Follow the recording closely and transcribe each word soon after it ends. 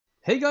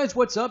Hey guys,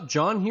 what's up?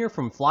 John here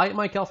from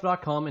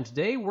flyatmikealpha.com, and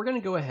today we're going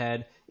to go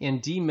ahead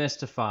and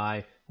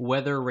demystify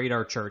weather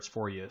radar charts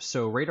for you.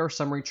 So radar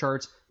summary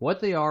charts, what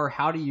they are,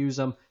 how to use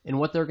them, and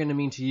what they're going to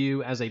mean to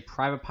you as a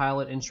private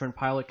pilot, instrument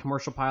pilot,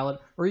 commercial pilot,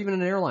 or even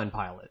an airline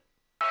pilot.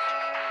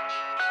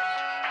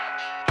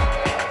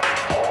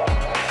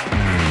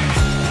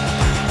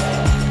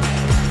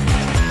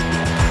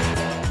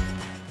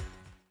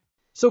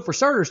 So for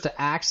starters,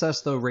 to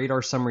access the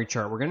radar summary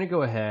chart, we're going to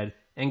go ahead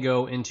and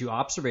go into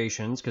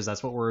observations, because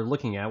that's what we're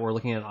looking at. We're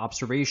looking at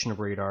observation of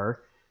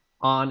radar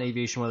on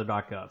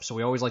aviationweather.gov. So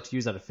we always like to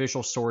use that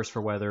official source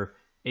for weather,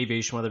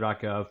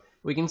 aviationweather.gov.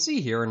 We can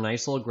see here a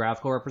nice little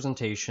graphical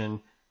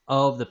representation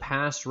of the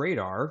past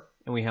radar,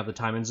 and we have the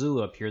time in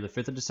Zulu up here, the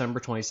 5th of December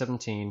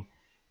 2017,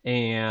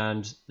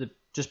 and the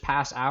just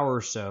past hour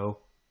or so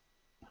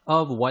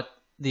of what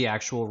the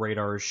actual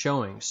radar is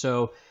showing.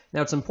 So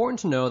now it's important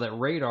to know that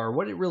radar,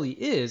 what it really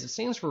is, it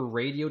stands for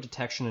radio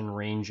detection and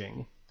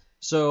ranging.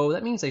 So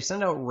that means they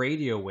send out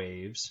radio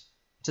waves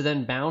to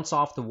then bounce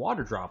off the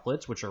water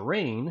droplets, which are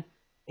rain,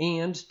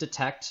 and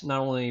detect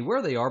not only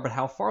where they are, but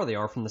how far they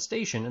are from the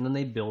station, and then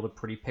they build a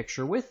pretty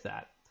picture with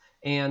that.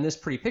 And this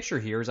pretty picture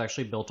here is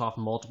actually built off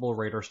multiple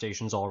radar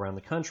stations all around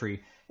the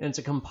country, and it's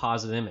a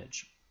composite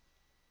image.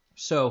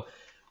 So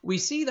we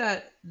see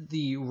that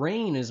the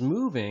rain is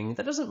moving.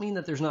 That doesn't mean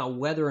that there's not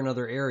weather in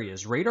other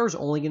areas. Radar is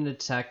only going to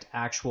detect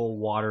actual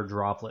water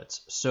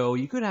droplets. So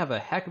you could have a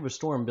heck of a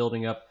storm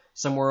building up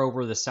somewhere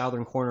over the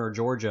southern corner of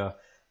Georgia,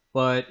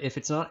 but if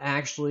it's not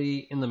actually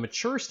in the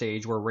mature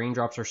stage where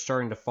raindrops are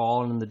starting to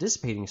fall and in the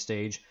dissipating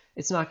stage,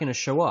 it's not going to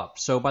show up.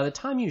 So by the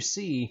time you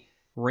see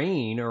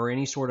rain or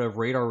any sort of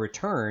radar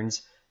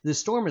returns, the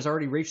storm has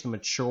already reached the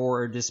mature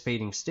or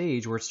dissipating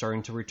stage where it's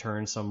starting to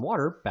return some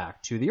water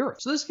back to the Earth.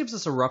 So this gives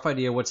us a rough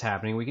idea of what's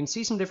happening. We can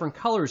see some different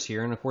colors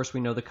here, and of course we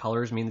know the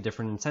colors mean the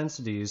different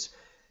intensities.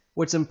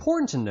 What's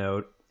important to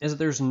note is that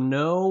there's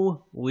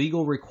no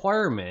legal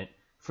requirement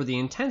for the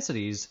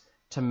intensities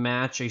to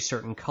match a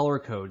certain color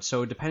code.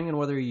 So depending on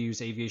whether you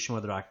use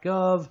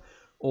aviationweather.gov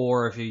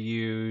or if you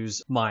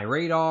use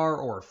MyRadar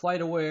or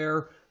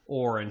FlightAware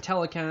or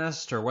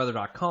Intellicast or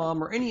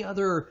weather.com or any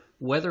other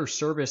weather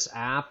service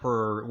app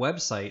or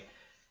website,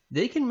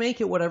 they can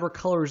make it whatever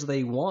colors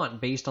they want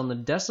based on the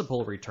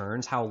decibel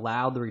returns, how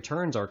loud the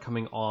returns are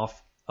coming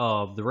off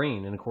of the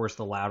rain. And of course,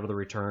 the louder the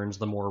returns,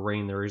 the more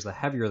rain there is, the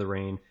heavier the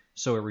rain,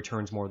 so it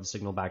returns more of the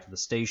signal back to the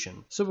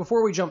station. So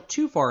before we jump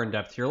too far in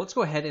depth here, let's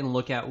go ahead and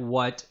look at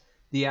what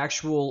the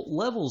actual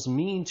levels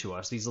mean to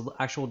us, these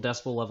actual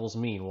decibel levels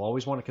mean. We'll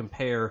always want to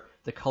compare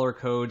the color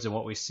codes and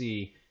what we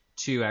see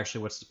to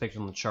actually what's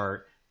depicted on the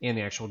chart and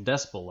the actual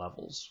decibel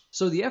levels.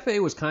 So the FAA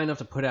was kind enough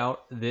to put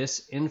out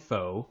this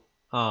info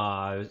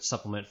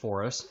supplement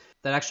for us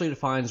that actually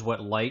defines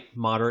what light,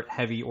 moderate,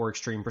 heavy, or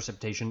extreme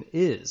precipitation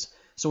is.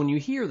 So when you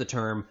hear the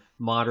term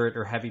moderate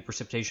or heavy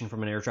precipitation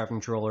from an air traffic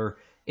controller,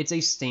 it's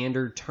a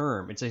standard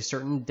term. It's a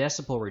certain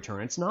decibel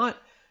return. It's not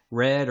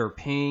red or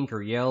pink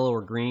or yellow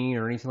or green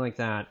or anything like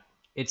that.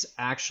 It's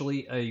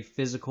actually a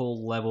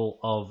physical level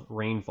of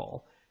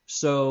rainfall.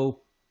 So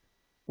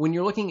when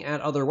you're looking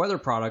at other weather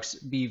products,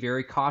 be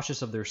very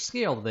cautious of their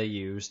scale that they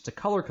use to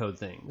color code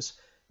things.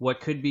 What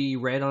could be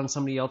red on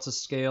somebody else's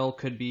scale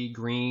could be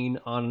green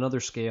on another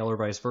scale or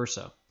vice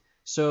versa.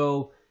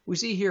 So we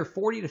see here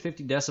 40 to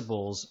 50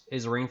 decibels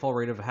is a rainfall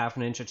rate of a half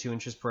an inch to 2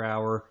 inches per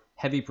hour,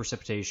 heavy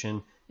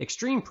precipitation.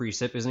 Extreme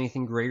precip is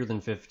anything greater than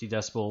 50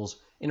 decibels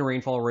in a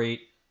rainfall rate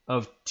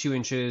of 2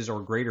 inches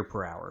or greater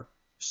per hour.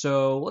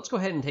 So let's go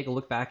ahead and take a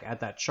look back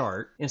at that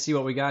chart and see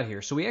what we got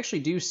here. So we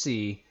actually do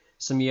see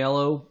some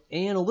yellow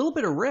and a little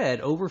bit of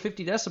red, over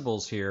 50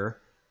 decibels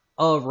here,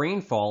 of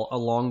rainfall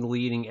along the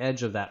leading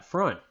edge of that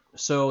front.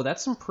 So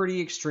that's some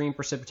pretty extreme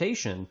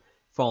precipitation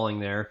falling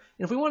there.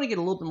 And if we want to get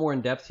a little bit more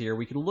in depth here,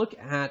 we could look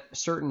at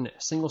certain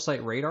single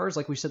site radars.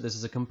 Like we said, this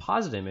is a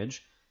composite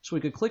image. So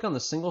we could click on the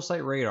single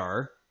site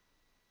radar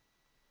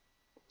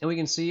and we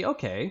can see,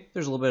 okay,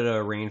 there's a little bit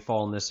of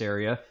rainfall in this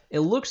area. It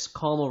looks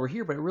calm over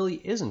here, but it really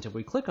isn't. If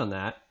we click on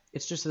that,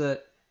 it's just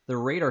that the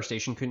radar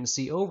station couldn't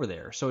see over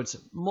there. So it's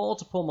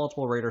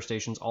multiple radar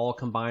stations all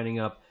combining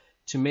up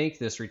to make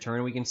this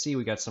return. We can see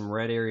we got some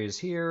red areas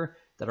here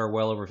that are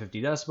well over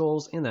 50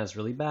 decibels, and that's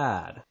really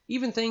bad.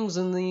 Even things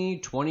in the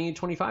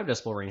 20-25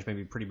 decibel range may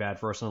be pretty bad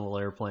for us on little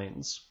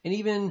airplanes. And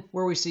even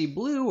where we see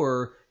blue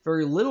or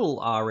very little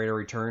radar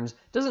returns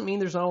doesn't mean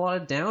there's not a lot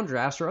of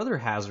downdrafts or other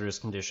hazardous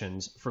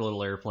conditions for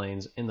little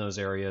airplanes in those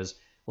areas.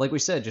 Like we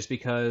said, just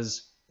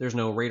because there's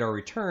no radar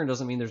return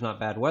doesn't mean there's not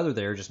bad weather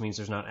there. It just means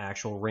there's not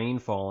actual rain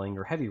falling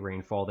or heavy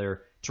rainfall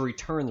there to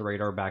return the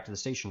radar back to the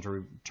station, to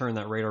return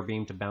that radar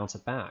beam to bounce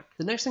it back.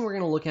 The next thing we're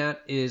going to look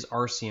at is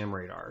RCM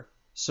radar.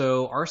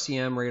 So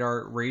RCM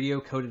radar,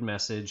 radio coded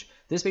message,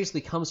 this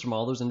basically comes from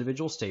all those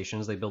individual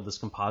stations. They build this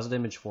composite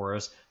image for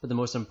us, but the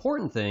most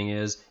important thing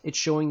is it's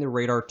showing the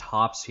radar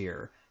tops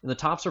here. And the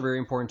tops are very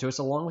important to us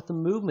along with the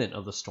movement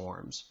of the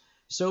storms.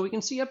 So we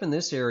can see up in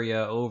this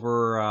area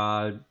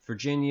over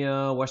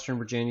Virginia, Western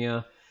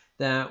Virginia,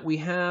 that we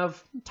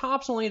have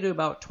tops only to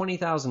about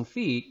 20,000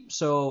 feet,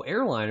 so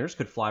airliners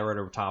could fly right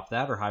over top of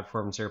that, or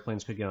high-performance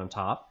airplanes could get on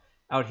top.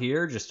 Out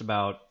here, just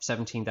about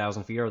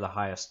 17,000 feet are the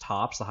highest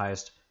tops, the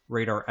highest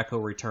radar echo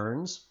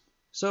returns.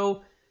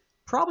 So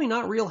probably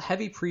not real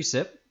heavy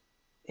precip,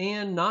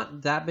 and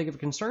not that big of a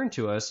concern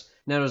to us.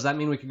 Now, does that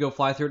mean we could go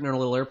fly through it in a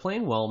little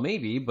airplane? Well,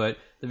 maybe, but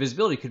the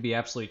visibility could be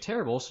absolutely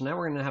terrible, so now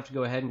we're going to have to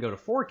go ahead and go to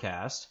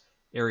forecast,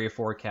 area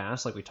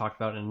forecast, like we talked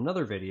about in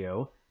another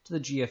video, to the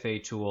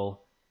GFA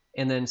tool,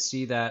 and then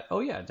see that,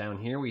 oh yeah, down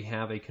here we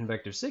have a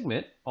convective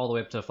signet all the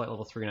way up to flight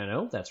level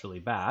 390. That's really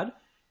bad.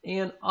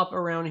 And up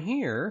around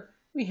here,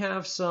 we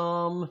have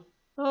some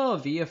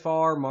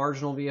VFR,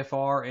 marginal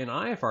VFR, and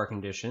IFR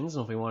conditions.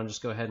 And if we want to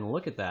just go ahead and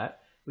look at that,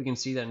 we can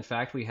see that, in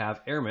fact, we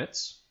have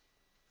airmits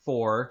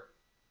for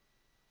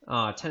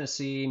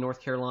Tennessee,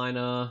 North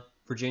Carolina,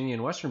 Virginia,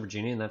 and Western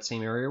Virginia in that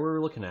same area we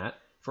were looking at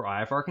for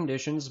IFR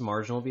conditions,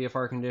 marginal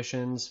VFR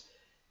conditions.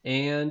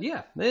 And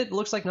yeah, it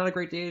looks like not a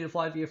great day to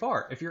fly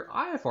VFR. If you're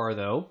IFR,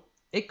 though,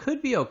 it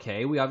could be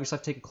okay. We obviously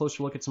have to take a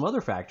closer look at some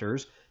other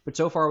factors, but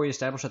so far we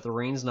established that the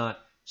rain's not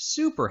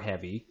super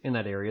heavy in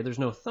that area. There's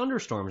no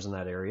thunderstorms in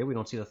that area. We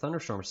don't see the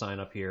thunderstorm sign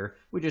up here.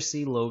 We just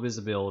see low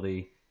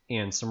visibility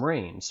and some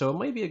rain. So it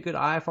might be a good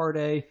IFR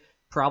day,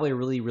 probably a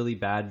really, really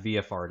bad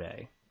VFR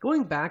day.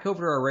 Going back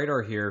over to our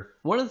radar here,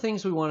 one of the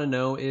things we want to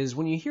know is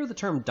when you hear the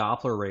term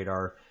Doppler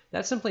radar,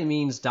 that simply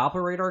means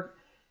Doppler radar,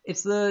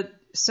 it's the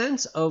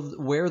sense of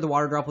where the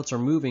water droplets are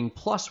moving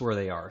plus where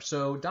they are.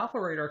 So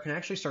Doppler radar can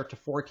actually start to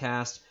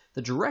forecast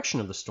the direction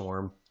of the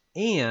storm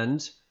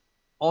and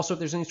also if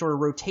there's any sort of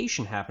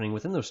rotation happening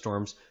within those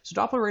storms. So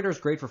Doppler radar is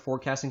great for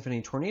forecasting if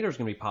any tornadoes are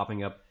going to be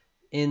popping up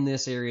in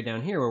this area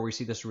down here where we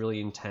see this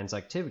really intense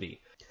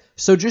activity.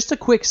 So just a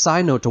quick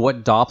side note to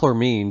what Doppler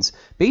means.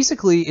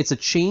 Basically, it's a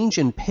change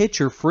in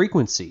pitch or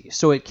frequency.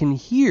 So it can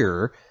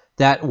hear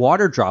that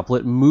water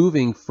droplet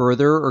moving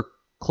further or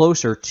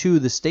closer to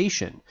the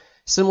station.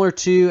 Similar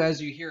to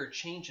as you hear a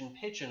change in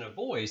pitch in a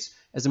voice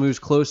as it moves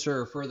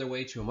closer or further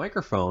away to a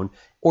microphone,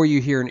 or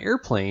you hear an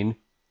airplane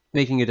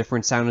making a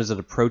different sound as it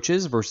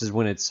approaches versus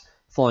when it's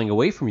flying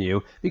away from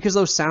you, because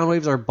those sound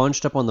waves are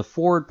bunched up on the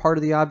forward part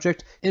of the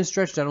object and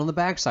stretched out on the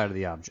back side of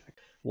the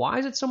object. Why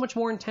is it so much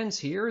more intense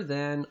here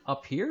than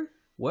up here?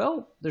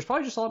 Well, there's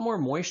probably just a lot more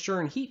moisture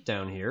and heat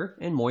down here,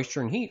 and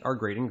moisture and heat are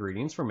great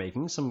ingredients for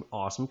making some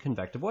awesome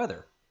convective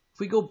weather. If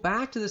we go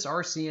back to this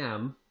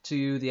RCM,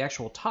 to the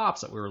actual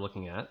tops that we were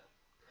looking at,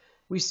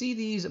 we see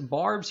these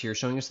barbs here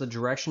showing us the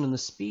direction and the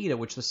speed at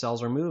which the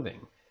cells are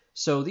moving.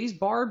 So these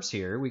barbs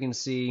here, we can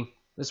see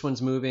this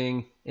one's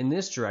moving in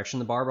this direction.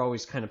 The barb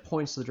always kind of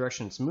points to the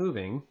direction it's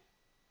moving.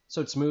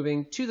 So it's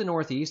moving to the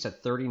northeast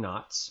at 30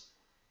 knots.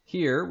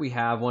 Here we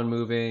have one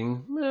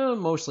moving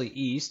mostly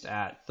east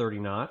at 30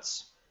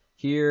 knots.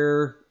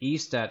 Here,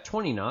 east at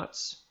 20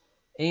 knots.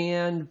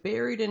 And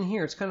buried in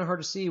here, it's kind of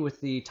hard to see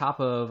with the top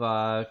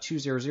of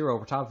 200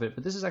 over top of it,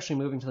 but this is actually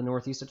moving to the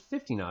northeast at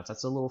 50 knots.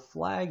 That's a little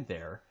flag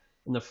there.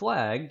 And the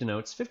flag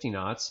denotes 50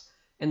 knots.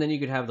 And then you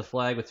could have the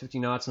flag with 50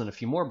 knots and then a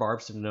few more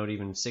barbs to denote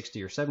even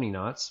 60 or 70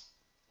 knots.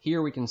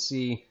 Here we can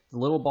see the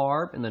little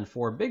barb and then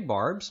 4 big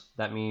barbs.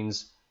 That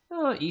means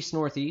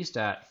east-northeast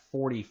at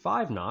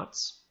 45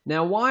 knots.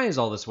 Now, why is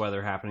all this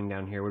weather happening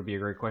down here would be a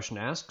great question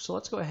to ask. So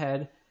let's go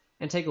ahead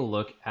and take a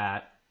look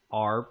at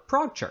our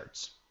prog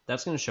charts.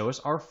 That's going to show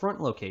us our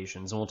front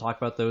locations, and we'll talk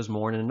about those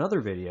more in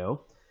another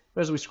video.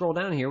 But as we scroll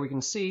down here, we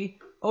can see,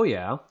 oh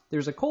yeah,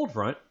 there's a cold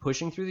front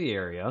pushing through the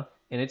area,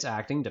 and it's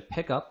acting to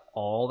pick up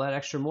all that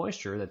extra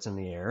moisture that's in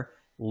the air,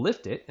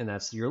 lift it, and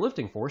that's your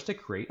lifting force to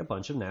create a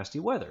bunch of nasty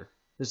weather.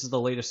 This is the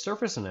latest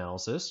surface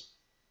analysis.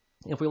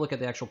 If we look at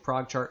the actual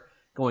prog chart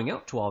going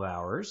out 12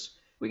 hours,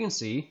 we can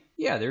see,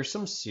 yeah, there's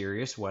some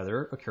serious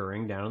weather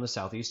occurring down in the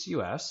southeast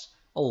US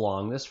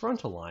along this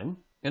frontal line.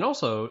 And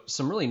also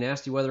some really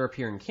nasty weather up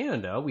here in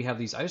Canada. We have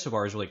these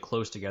isobars really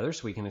close together,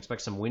 so we can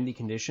expect some windy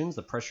conditions.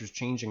 The pressure's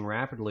changing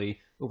rapidly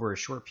over a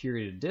short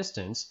period of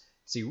distance.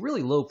 See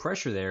really low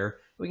pressure there.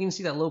 We can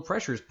see that low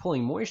pressure is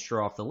pulling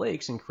moisture off the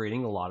lakes and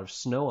creating a lot of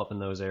snow up in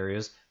those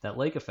areas, that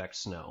lake effect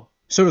snow.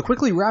 So to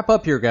quickly wrap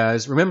up here,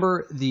 guys,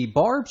 remember the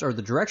barbs are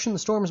the direction the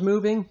storm is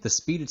moving, the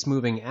speed it's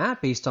moving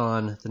at based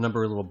on the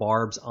number of little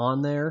barbs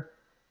on there.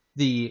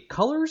 The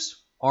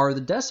colors are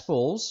the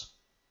decibels,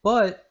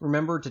 but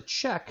remember to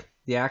check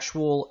the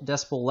actual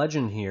decibel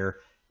legend here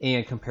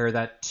and compare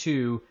that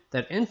to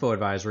that info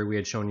advisory we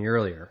had shown you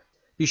earlier.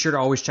 Be sure to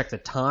always check the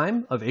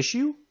time of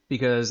issue,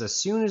 because as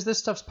soon as this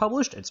stuff's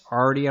published, it's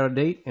already out of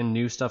date and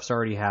new stuff's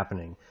already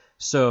happening.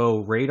 So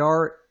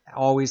radar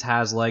always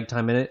has lag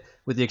time in it,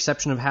 with the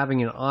exception of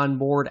having an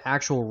onboard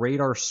actual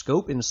radar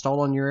scope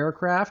installed on your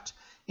aircraft.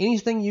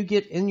 Anything you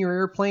get in your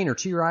airplane or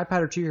to your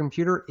iPad or to your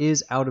computer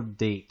is out of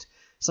date.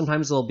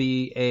 Sometimes there'll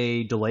be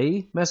a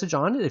delay message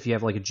on it if you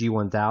have like a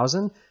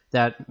G1000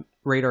 that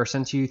radar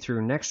sent to you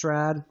through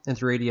Nextrad and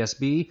through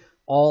ADS-B.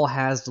 All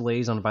has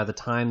delays on it by the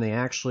time they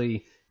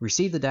actually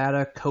receive the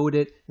data, code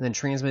it, and then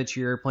transmit it to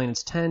your airplane.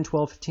 It's 10,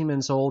 12, 15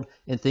 minutes old,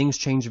 and things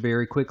change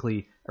very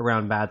quickly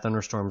around bad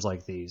thunderstorms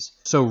like these.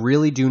 So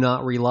really do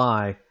not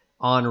rely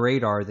on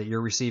radar that you're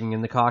receiving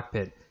in the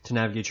cockpit to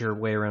navigate your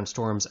way around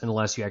storms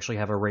unless you actually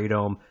have a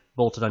radome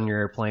bolted on your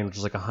airplane, which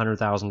is like a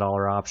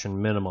 $100,000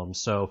 option minimum.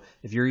 So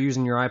if you're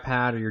using your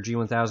iPad or your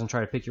G1000 to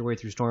try to pick your way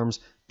through storms,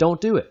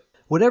 don't do it.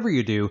 Whatever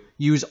you do,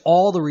 use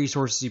all the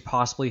resources you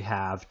possibly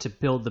have to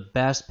build the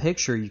best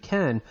picture you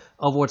can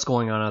of what's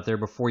going on out there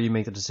before you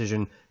make the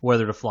decision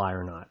whether to fly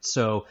or not.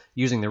 So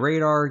using the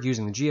radar,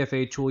 using the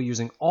GFA tool,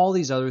 using all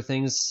these other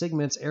things,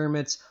 SIGMETs,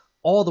 AirMets,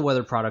 all the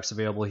weather products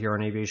available here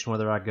on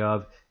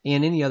aviationweather.gov,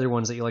 and any other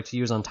ones that you like to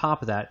use on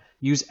top of that,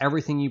 use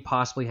everything you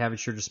possibly have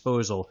at your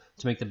disposal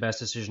to make the best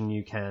decision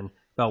you can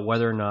about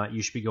whether or not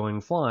you should be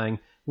going flying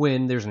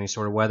when there's any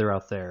sort of weather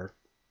out there.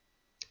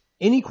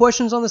 Any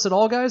questions on this at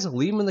all, guys?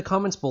 Leave them in the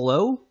comments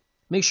below.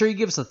 Make sure you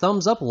give us a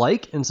thumbs up,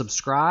 like, and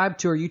subscribe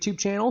to our YouTube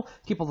channel.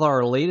 Keep up with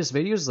our latest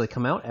videos as they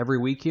come out every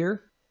week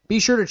here. Be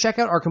sure to check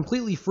out our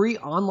completely free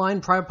online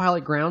private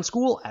pilot ground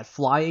school at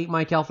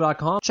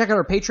fly8mikealpha.com. Check out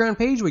our Patreon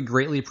page. We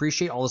greatly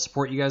appreciate all the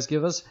support you guys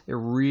give us. It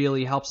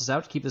really helps us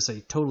out to keep this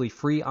a totally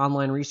free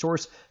online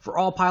resource for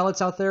all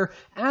pilots out there.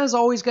 As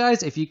always,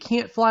 guys, if you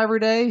can't fly every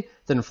day,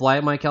 then fly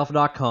at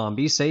mikealpha.com.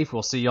 Be safe.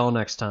 We'll see y'all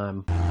next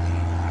time.